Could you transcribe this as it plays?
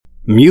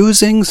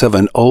Musings of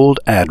an Old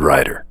Ad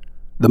Writer.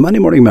 The Monday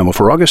Morning Memo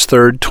for August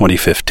 3rd,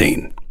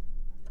 2015.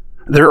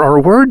 There are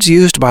words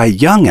used by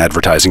young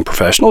advertising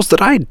professionals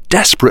that I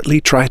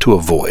desperately try to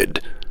avoid.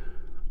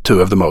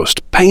 Two of the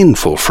most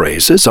painful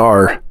phrases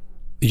are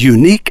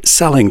unique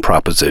selling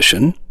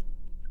proposition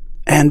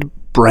and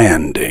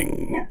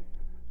branding.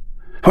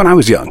 When I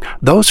was young,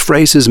 those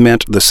phrases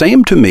meant the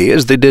same to me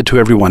as they did to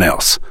everyone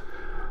else.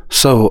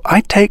 So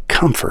I take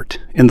comfort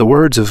in the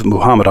words of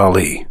Muhammad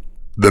Ali.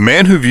 The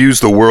man who views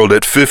the world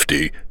at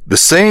 50 the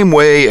same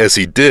way as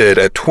he did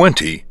at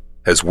 20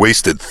 has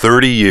wasted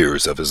 30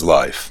 years of his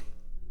life.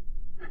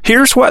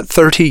 Here's what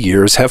 30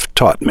 years have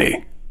taught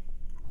me.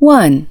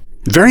 1.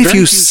 Very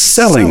few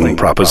selling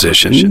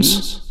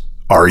propositions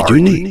are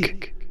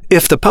unique.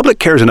 If the public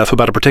cares enough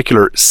about a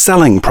particular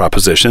selling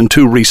proposition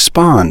to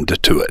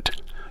respond to it,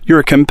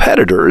 your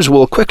competitors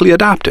will quickly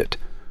adopt it.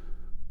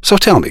 So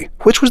tell me,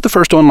 which was the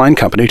first online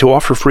company to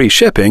offer free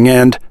shipping,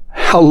 and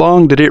how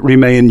long did it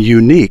remain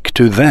unique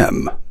to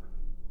them?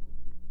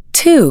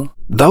 2.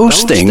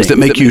 Those things that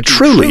make you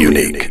truly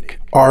unique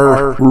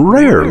are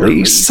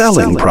rarely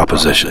selling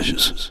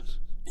propositions.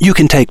 You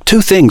can take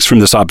two things from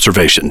this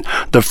observation.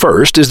 The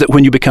first is that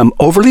when you become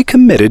overly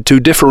committed to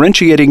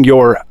differentiating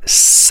your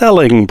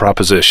selling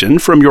proposition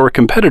from your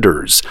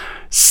competitors'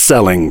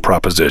 selling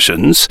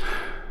propositions,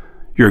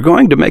 you're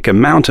going to make a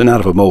mountain out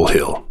of a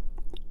molehill.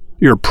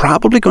 You're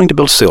probably going to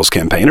build a sales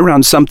campaign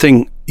around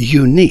something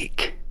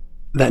unique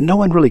that no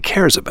one really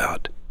cares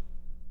about.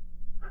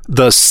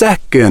 The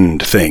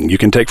second thing you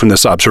can take from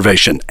this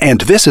observation,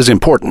 and this is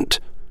important,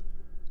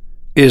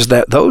 is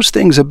that those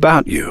things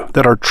about you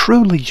that are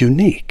truly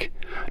unique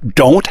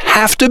don't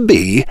have to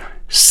be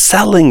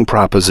selling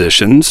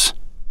propositions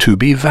to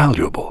be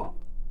valuable.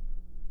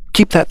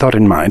 Keep that thought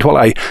in mind while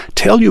I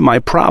tell you my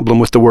problem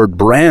with the word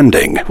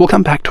branding. We'll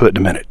come back to it in a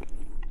minute.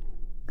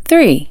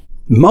 3.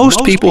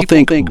 Most people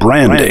think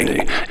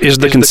branding is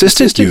the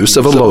consistent use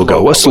of a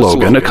logo, a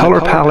slogan, a color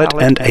palette,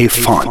 and a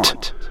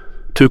font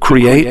to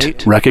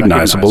create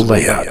recognizable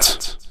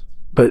layouts.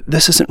 But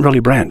this isn't really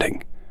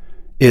branding.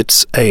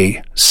 It's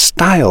a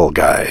style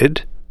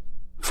guide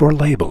for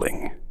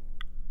labeling.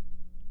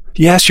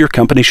 Yes, your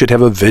company should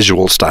have a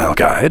visual style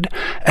guide,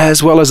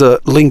 as well as a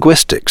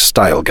linguistic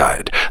style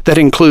guide that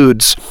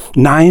includes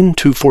 9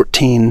 to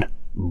 14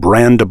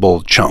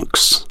 brandable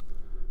chunks.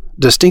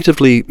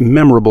 Distinctively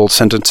memorable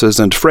sentences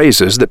and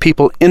phrases that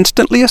people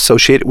instantly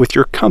associate with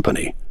your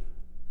company.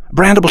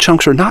 Brandable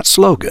chunks are not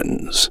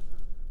slogans.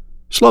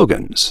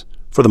 Slogans,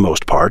 for the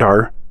most part,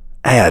 are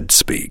ad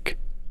speak.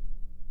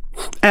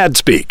 Ad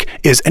speak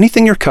is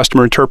anything your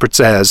customer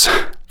interprets as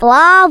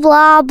blah,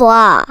 blah,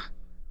 blah.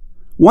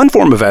 One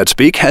form of ad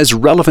speak has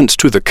relevance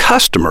to the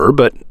customer,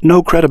 but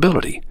no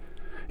credibility.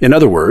 In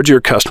other words,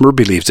 your customer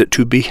believes it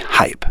to be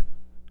hype.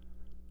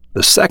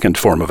 The second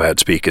form of ad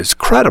speak is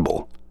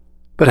credible,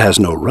 but has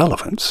no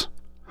relevance.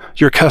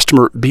 Your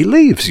customer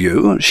believes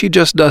you, she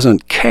just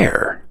doesn't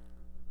care.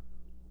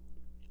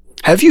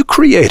 Have you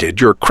created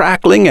your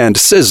crackling and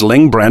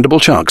sizzling brandable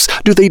chunks?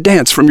 Do they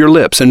dance from your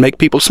lips and make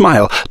people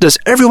smile? Does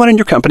everyone in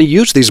your company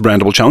use these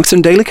brandable chunks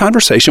in daily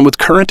conversation with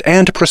current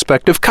and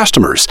prospective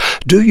customers?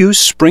 Do you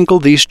sprinkle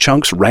these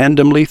chunks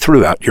randomly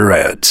throughout your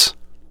ads?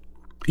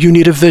 You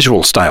need a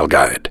visual style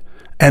guide,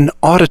 an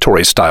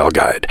auditory style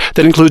guide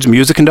that includes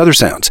music and other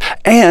sounds,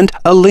 and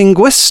a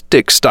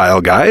linguistic style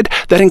guide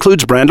that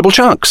includes brandable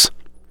chunks.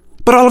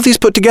 But all of these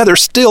put together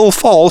still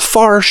fall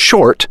far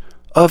short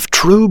of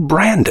true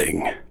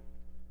branding.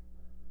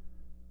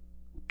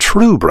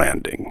 True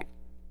branding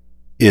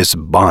is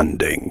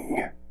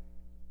bonding.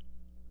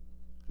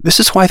 This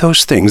is why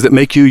those things that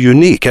make you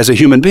unique as a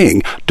human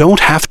being don't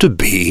have to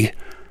be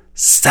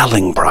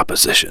selling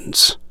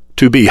propositions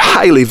to be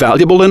highly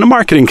valuable in a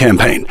marketing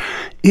campaign.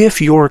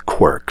 If your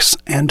quirks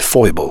and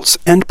foibles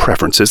and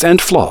preferences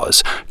and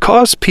flaws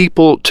cause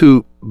people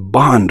to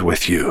bond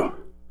with you,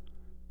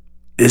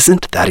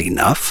 isn't that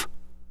enough?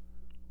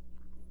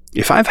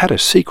 If I've had a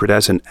secret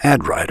as an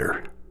ad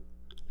writer,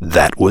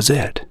 that was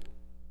it.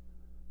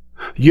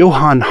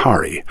 Johann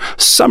Hari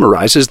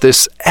summarizes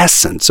this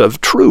essence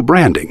of true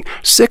branding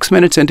 6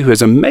 minutes into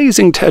his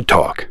amazing TED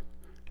Talk.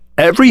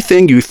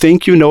 Everything you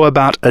think you know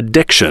about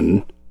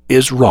addiction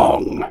is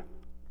wrong.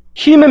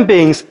 Human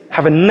beings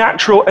have a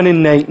natural and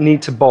innate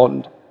need to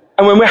bond.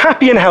 And when we're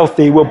happy and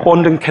healthy, we'll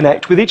bond and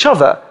connect with each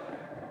other.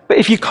 But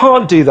if you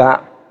can't do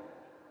that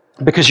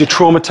because you're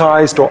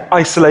traumatized or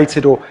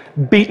isolated or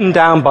beaten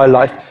down by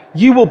life,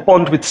 you will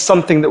bond with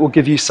something that will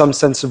give you some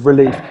sense of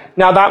relief.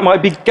 Now, that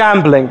might be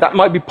gambling, that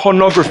might be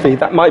pornography,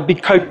 that might be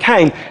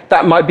cocaine,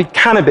 that might be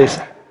cannabis.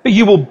 But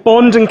you will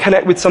bond and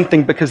connect with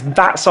something because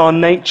that's our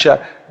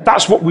nature.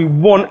 That's what we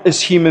want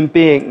as human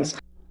beings.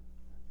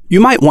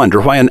 You might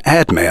wonder why an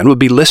ad man would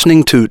be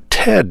listening to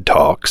TED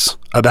Talks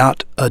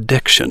about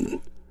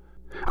addiction.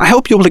 I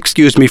hope you'll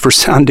excuse me for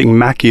sounding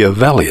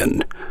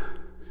Machiavellian,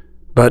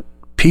 but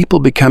people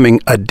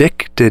becoming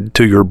addicted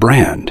to your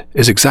brand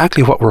is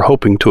exactly what we're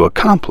hoping to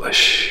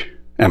accomplish.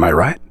 Am I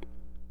right?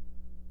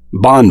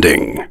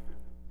 Bonding,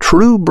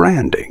 true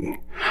branding,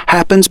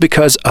 happens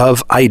because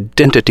of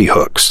identity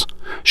hooks.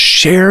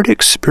 shared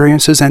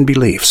experiences and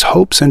beliefs,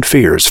 hopes and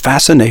fears,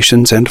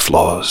 fascinations and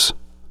flaws.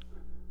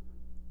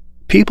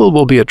 People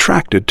will be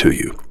attracted to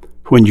you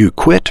when you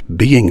quit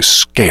being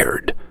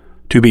scared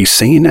to be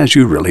seen as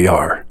you really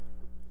are.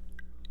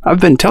 I've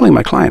been telling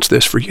my clients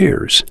this for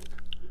years.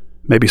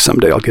 Maybe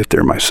someday I'll get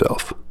there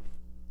myself.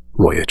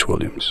 Roy H.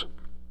 Williams.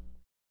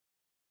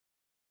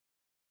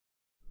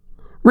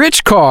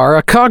 Rich Carr,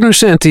 a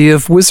cognoscenti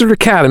of Wizard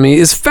Academy,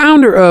 is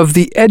founder of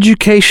the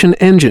Education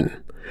Engine.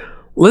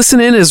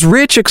 Listen in as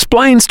Rich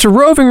explains to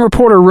roving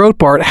reporter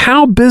Rothbart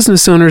how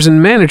business owners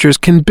and managers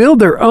can build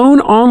their own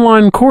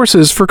online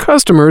courses for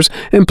customers,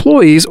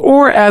 employees,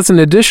 or as an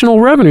additional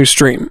revenue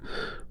stream.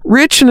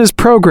 Rich and his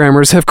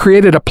programmers have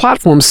created a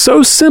platform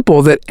so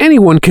simple that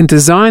anyone can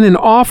design and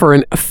offer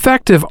an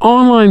effective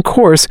online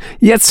course,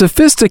 yet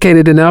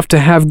sophisticated enough to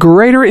have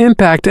greater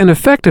impact and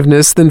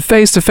effectiveness than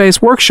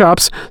face-to-face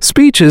workshops,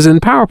 speeches,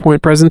 and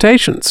PowerPoint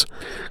presentations.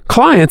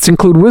 Clients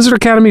include Wizard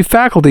Academy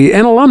faculty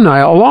and alumni,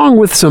 along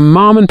with some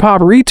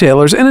mom-and-pop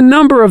retailers and a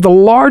number of the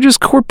largest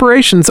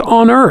corporations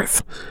on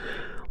Earth.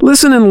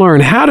 Listen and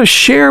learn how to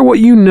share what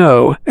you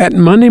know at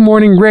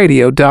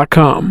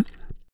MondayMorningRadio.com.